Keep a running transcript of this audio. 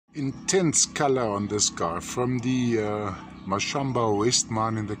Intense color on this guy from the Mashamba West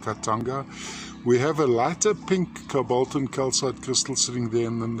mine in the Katanga. We have a lighter pink cobalt and calcite crystal sitting there,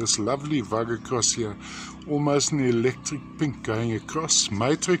 and then this lovely vug across here, almost an electric pink going across,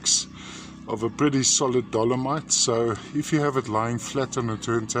 matrix of a pretty solid dolomite. So if you have it lying flat on a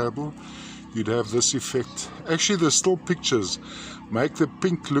turntable, you'd have this effect. Actually, the still pictures make the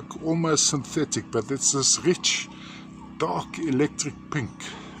pink look almost synthetic, but it's this rich dark electric pink.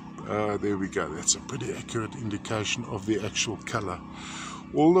 There we go. That's a pretty accurate indication of the actual color.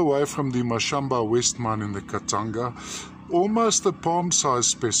 All the way from the Mashamba West mine in the Katanga, almost a palm-sized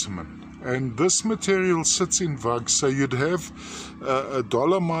specimen. And this material sits in vugs, so you'd have a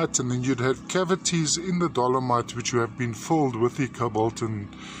dolomite, and then you'd have cavities in the dolomite which have been filled with the cobalt and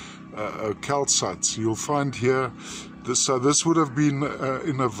calcites. You'll find here, so this would have been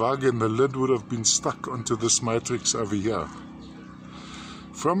in a vug, and the lid would have been stuck onto this matrix over here.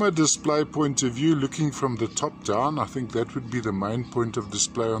 From a display point of view, looking from the top down, I think that would be the main point of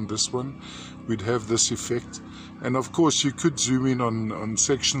display on this one. We'd have this effect. And of course you could zoom in on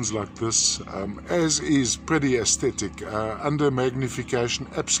sections like this, as is pretty aesthetic. Under magnification,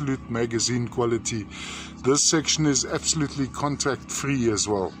 absolute magazine quality. This section is absolutely contact free as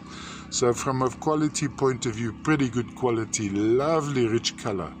well. So from a quality point of view, pretty good quality, lovely rich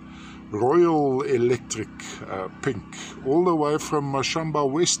color. Royal electric pink, all the way from Mashamba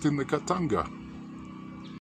West in the Katanga.